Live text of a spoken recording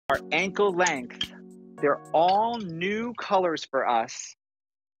Our ankle length, they're all new colors for us.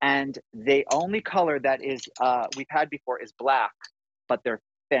 And the only color that is we've had before is black, but they're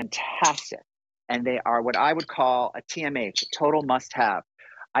fantastic. And they are what I would call a TMH, total must-have.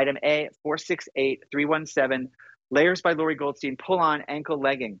 Item A, 468317, Layers by Lori Goldstein, pull-on ankle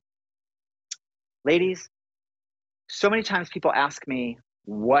legging. Ladies, so many times people ask me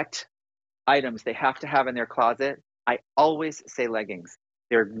what items they have to have in their closet. I always say leggings.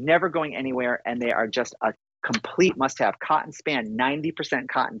 They're never going anywhere, and they are just a complete must-have. Cotton span, 90%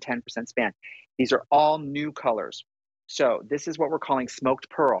 cotton, 10% span. These are all new colors. So this is what we're calling smoked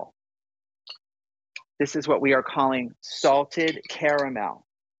pearl. This is what we are calling salted caramel,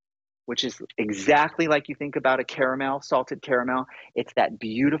 which is exactly like you think about a caramel, salted caramel. It's that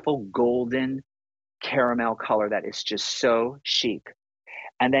beautiful golden caramel color that is just so chic.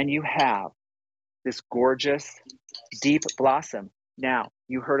 And then you have this gorgeous deep blossom. Now,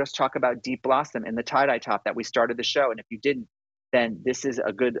 you heard us talk about deep blossom in the tie-dye top that we started the show. And if you didn't, then this is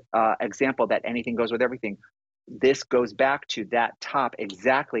a good example that anything goes with everything. This goes back to that top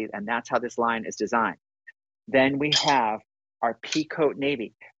exactly, and that's how this line is designed. Then we have our peacoat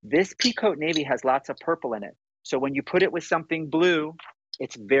navy. This peacoat navy has lots of purple in it. So when you put it with something blue,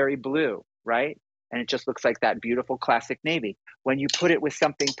 it's very blue, right? And it just looks like that beautiful classic navy. When you put it with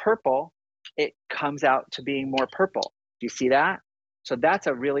something purple, it comes out to being more purple. Do you see that? So that's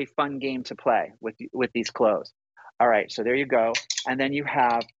a really fun game to play with these clothes. All right, so there you go. And then you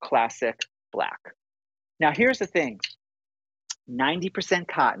have classic black. Now here's the thing. 90%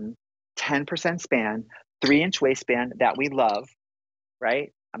 cotton, 10% span, 3-inch waistband that we love,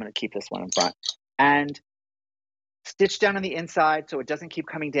 right? I'm gonna keep this one in front. And stitched down on the inside so it doesn't keep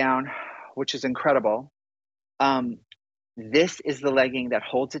coming down, which is incredible. This is the legging that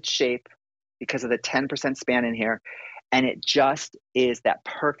holds its shape because of the 10% span in here. And it just is that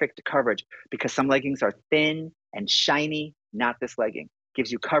perfect coverage because some leggings are thin and shiny, not this legging. Gives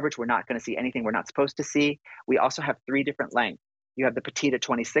you coverage. We're not gonna see anything we're not supposed to see. We also have 3 different lengths. You have the petite at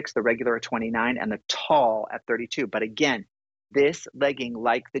 26, the regular at 29, and the tall at 32. But again, this legging,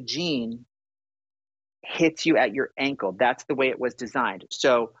 like the jean, hits you at your ankle. That's the way it was designed.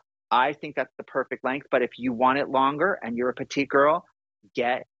 So I think that's the perfect length. But if you want it longer and you're a petite girl,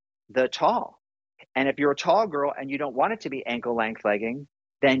 get the tall. And if you're a tall girl and you don't want it to be ankle length legging,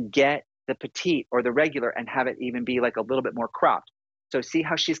 then get the petite or the regular and have it even be like a little bit more cropped. So see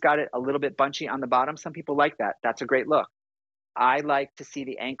how she's got it a little bit bunchy on the bottom? Some people like that. That's a great look. I like to see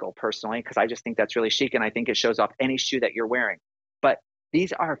the ankle personally because I just think that's really chic and I think it shows off any shoe that you're wearing. But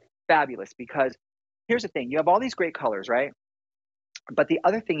these are fabulous because here's the thing. You have all these great colors, right? But the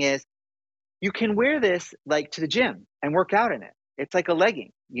other thing is you can wear this like to the gym and work out in it. It's like a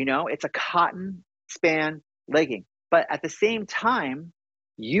legging, you know? It's a cotton span legging. But at the same time,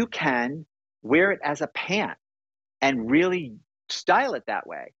 you can wear it as a pant and really style it that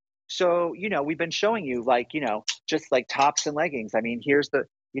way. So, you know, we've been showing you like, you know, just like tops and leggings. I mean, here's the,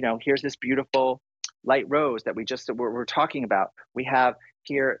 you know, here's this beautiful light rose that we're talking about. We have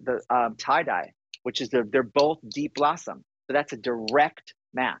here the tie-dye, which is they're both deep blossom. So that's a direct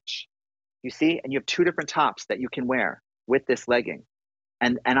match. You see? And you have 2 different tops that you can wear with this legging.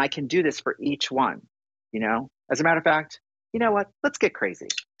 And I can do this for each one, you know? As a matter of fact, you know what? Let's get crazy.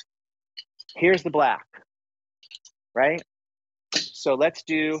 Here's the black, right? So let's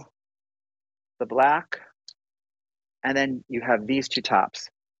do the black, and then you have these 2 tops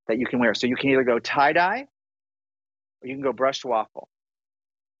that you can wear. So you can either go tie-dye or you can go brushed waffle.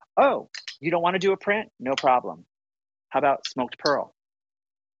 Oh, you don't want to do a print? No problem. How about smoked pearl?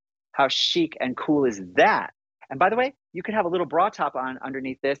 How chic and cool is that? And by the way, you can have a little bra top on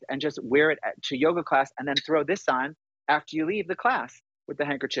underneath this and just wear it to yoga class and then throw this on after you leave the class with the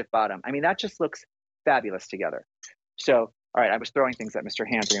handkerchief bottom. I mean, that just looks fabulous together. So, all right, I was throwing things at Mr.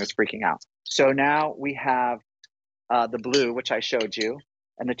 Hands and he was freaking out. So now we have the blue, which I showed you,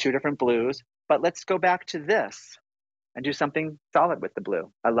 and the 2 different blues. But let's go back to this and do something solid with the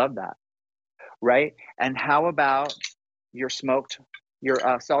blue. I love that, right? And how about your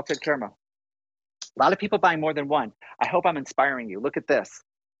salted caramel? A lot of people buy more than one. I hope I'm inspiring you. Look at this.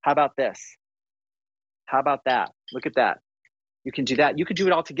 How about this? How about that? Look at that. You can do that. You could do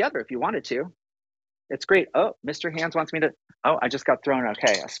it all together if you wanted to. It's great. Oh, Mr. Hands wants me to, oh, I just got thrown.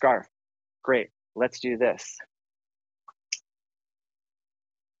 Okay, a scarf. Great. Let's do this.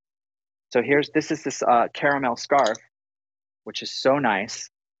 So this is this caramel scarf, which is so nice.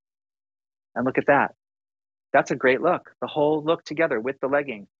 And look at that. That's a great look. The whole look together with the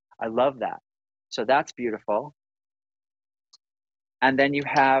legging. I love that. So that's beautiful. And then you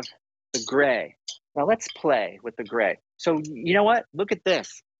have the gray. Now let's play with the gray. So you know what? Look at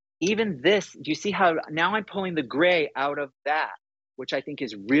this. even this, do you see how now I'm pulling the gray out of that, which I think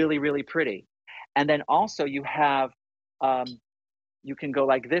is really, really pretty. And then also you have, you can go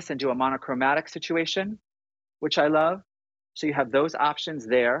like this and do a monochromatic situation, which I love. So you have those options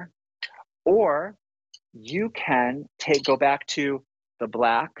there. Or you can go back to the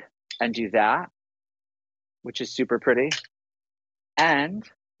black and do that, which is super pretty. And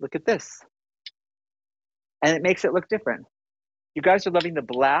look at this. And it makes it look different. You guys are loving the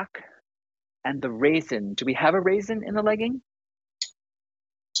black and the raisin. Do we have a raisin in the legging?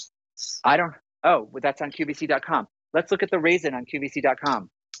 I don't, oh, that's on QVC.com. Let's look at the raisin on QVC.com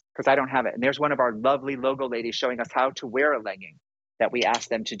because I don't have it. And there's one of our lovely logo ladies showing us how to wear a legging that we asked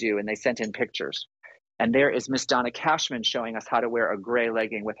them to do, and they sent in pictures. And there is Miss Donna Cashman showing us how to wear a gray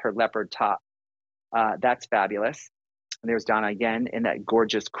legging with her leopard top. That's fabulous. And there's Donna again in that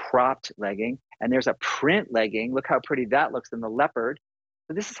gorgeous cropped legging. And there's a print legging. Look how pretty that looks in the leopard.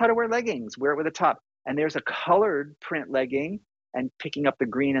 So this is how to wear leggings. Wear it with a top. And there's a colored print legging and picking up the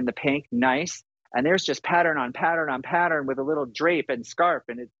green and the pink. Nice. And there's just pattern on pattern on pattern with a little drape and scarf,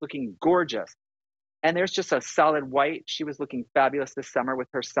 and it's looking gorgeous. And there's just a solid white. She was looking fabulous this summer with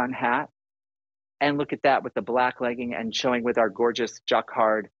her sun hat. And look at that with the black legging and showing with our gorgeous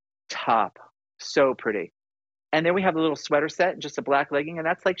jacquard top. So pretty. And then we have a little sweater set, just a black legging, and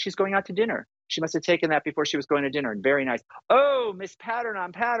that's like she's going out to dinner. She must have taken that before she was going to dinner. Very nice. Oh, Miss Pattern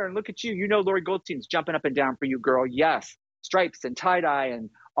on Pattern, look at you. You know Lori Goldstein's jumping up and down for you, girl. Yes, stripes and tie-dye and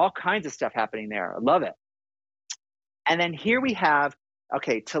all kinds of stuff happening there. I love it. And then here we have,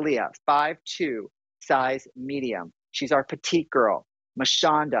 okay, Talia, 5'2", size medium. She's our petite girl.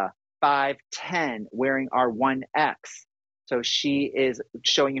 Mashonda, 5'10", wearing our 1X. So she is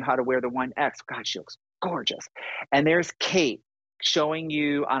showing you how to wear the 1X. God, she looks gorgeous. And there's Kate showing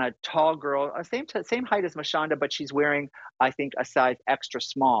you on a tall girl, same height as Mashonda, but she's wearing, I think, a size extra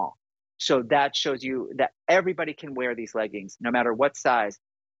small. So that shows you that everybody can wear these leggings, no matter what size,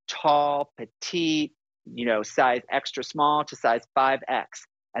 tall, petite, you know, size extra small to size 5X.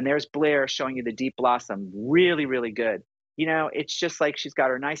 And there's Blair showing you the deep blossom. Really, really good. You know, it's just like she's got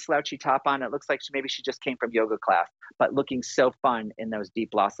her nice slouchy top on. It looks like maybe she just came from yoga class, but looking so fun in those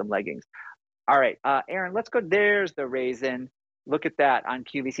deep blossom leggings. All right, Aaron, let's go. There's the raisin. Look at that on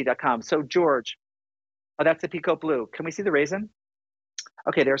QVC.com. So George, oh, that's the peacoat blue. Can we see the raisin?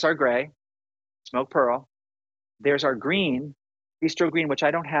 Okay, there's our gray, smoke pearl. There's our green, bistro green, which I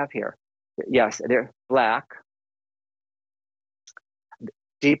don't have here. Yes, there, black,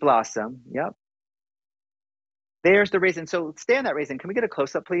 deep blossom. Yep. There's the raisin. So stay on that raisin. Can we get a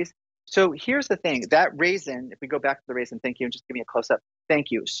close-up, please? So here's the thing. That raisin, if we go back to the raisin, thank you, and just give me a close-up.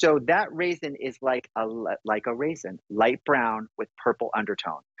 Thank you. So that raisin is like a raisin, light brown with purple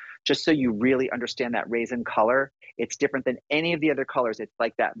undertone. Just so you really understand that raisin color, it's different than any of the other colors. It's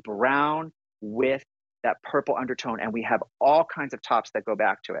like that brown with that purple undertone, and we have all kinds of tops that go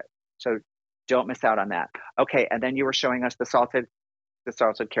back to it. So don't miss out on that. Okay, and then you were showing us the salted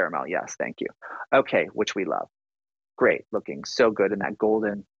caramel. Yes, thank you. Okay, which we love. Great, looking so good in that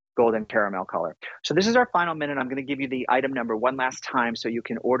golden caramel color. So this is our final minute. I'm going to give you the item number one last time so you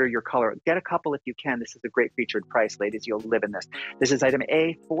can order your color. Get a couple if you can. This is a great featured price, ladies. You'll live in this. This is item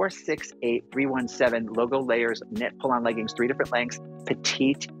A468317, logo layers, knit pull-on leggings, 3 different lengths,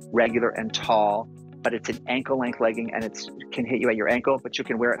 petite, regular, and tall. But it's an ankle length legging, and it can hit you at your ankle, but you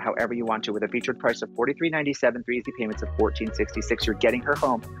can wear it however you want to with a featured price of $43.97, 3 easy payments of $14.66. You're getting her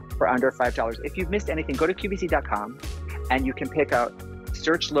home for under $5. If you've missed anything, go to QVC.com and you can pick out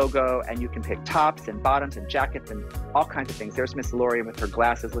search logo, and you can pick tops and bottoms and jackets and all kinds of things. There's Miss Lori with her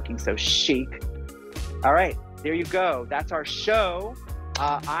glasses looking so chic. All right, there you go. That's our show.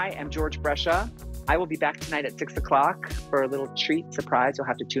 I am George Brescia. I will be back tonight at 6 o'clock for a little treat surprise you'll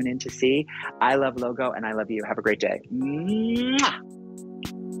have to tune in to see. I love logo and I love you. Have a great day. Mwah!